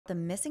the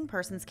missing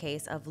persons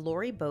case of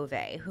Lori Bove,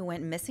 who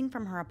went missing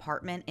from her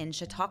apartment in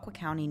Chautauqua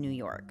County, New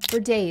York. For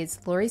days,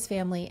 Lori's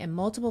family and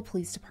multiple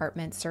police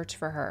departments searched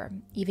for her,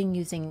 even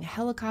using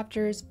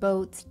helicopters,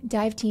 boats,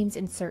 dive teams,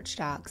 and search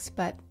dogs,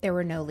 but there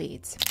were no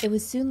leads. It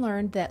was soon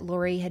learned that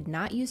Lori had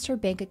not used her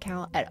bank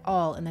account at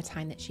all in the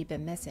time that she'd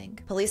been missing.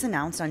 Police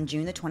announced on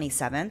June the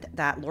 27th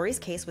that Lori's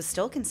case was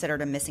still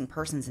considered a missing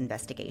persons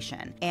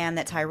investigation, and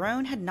that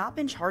Tyrone had not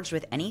been charged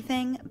with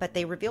anything, but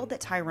they revealed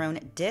that Tyrone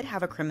did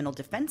have a criminal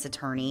defense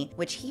attorney,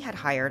 which he had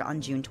hired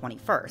on June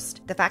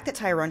 21st. The fact that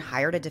Tyrone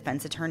hired a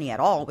defense attorney at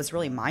all was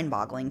really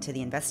mind-boggling to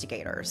the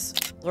investigators.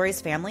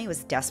 Lori's family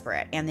was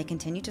desperate, and they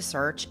continued to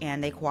search,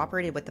 and they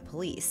cooperated with the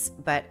police,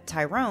 but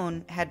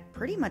Tyrone had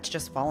pretty much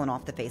just fallen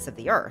off the face of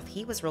the earth.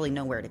 He was really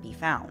nowhere to be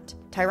found.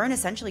 Tyrone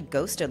essentially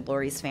ghosted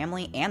Lori's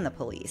family and the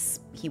police.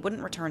 He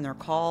wouldn't return their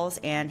calls,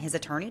 and his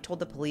attorney told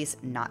the police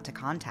not to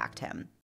contact him.